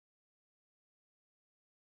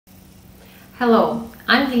Hello,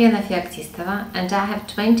 I'm Yelena Feoktistova and I have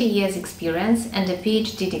 20 years experience and a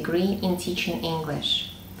PhD degree in teaching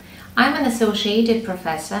English. I'm an associated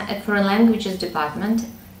professor at Foreign Languages Department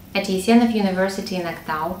at Yelena University in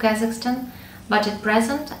Aktau, Kazakhstan, but at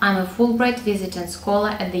present I'm a Fulbright visiting scholar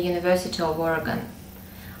at the University of Oregon.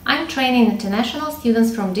 I'm training international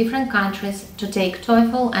students from different countries to take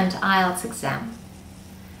TOEFL and IELTS exam.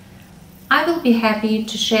 I will be happy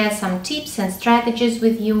to share some tips and strategies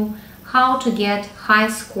with you how to get high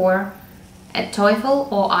score at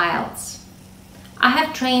TOEFL or IELTS. I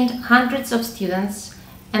have trained hundreds of students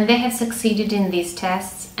and they have succeeded in these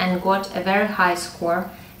tests and got a very high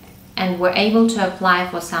score and were able to apply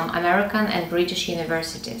for some American and British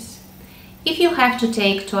universities. If you have to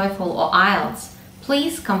take TOEFL or IELTS,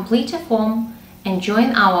 please complete a form and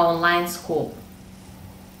join our online school.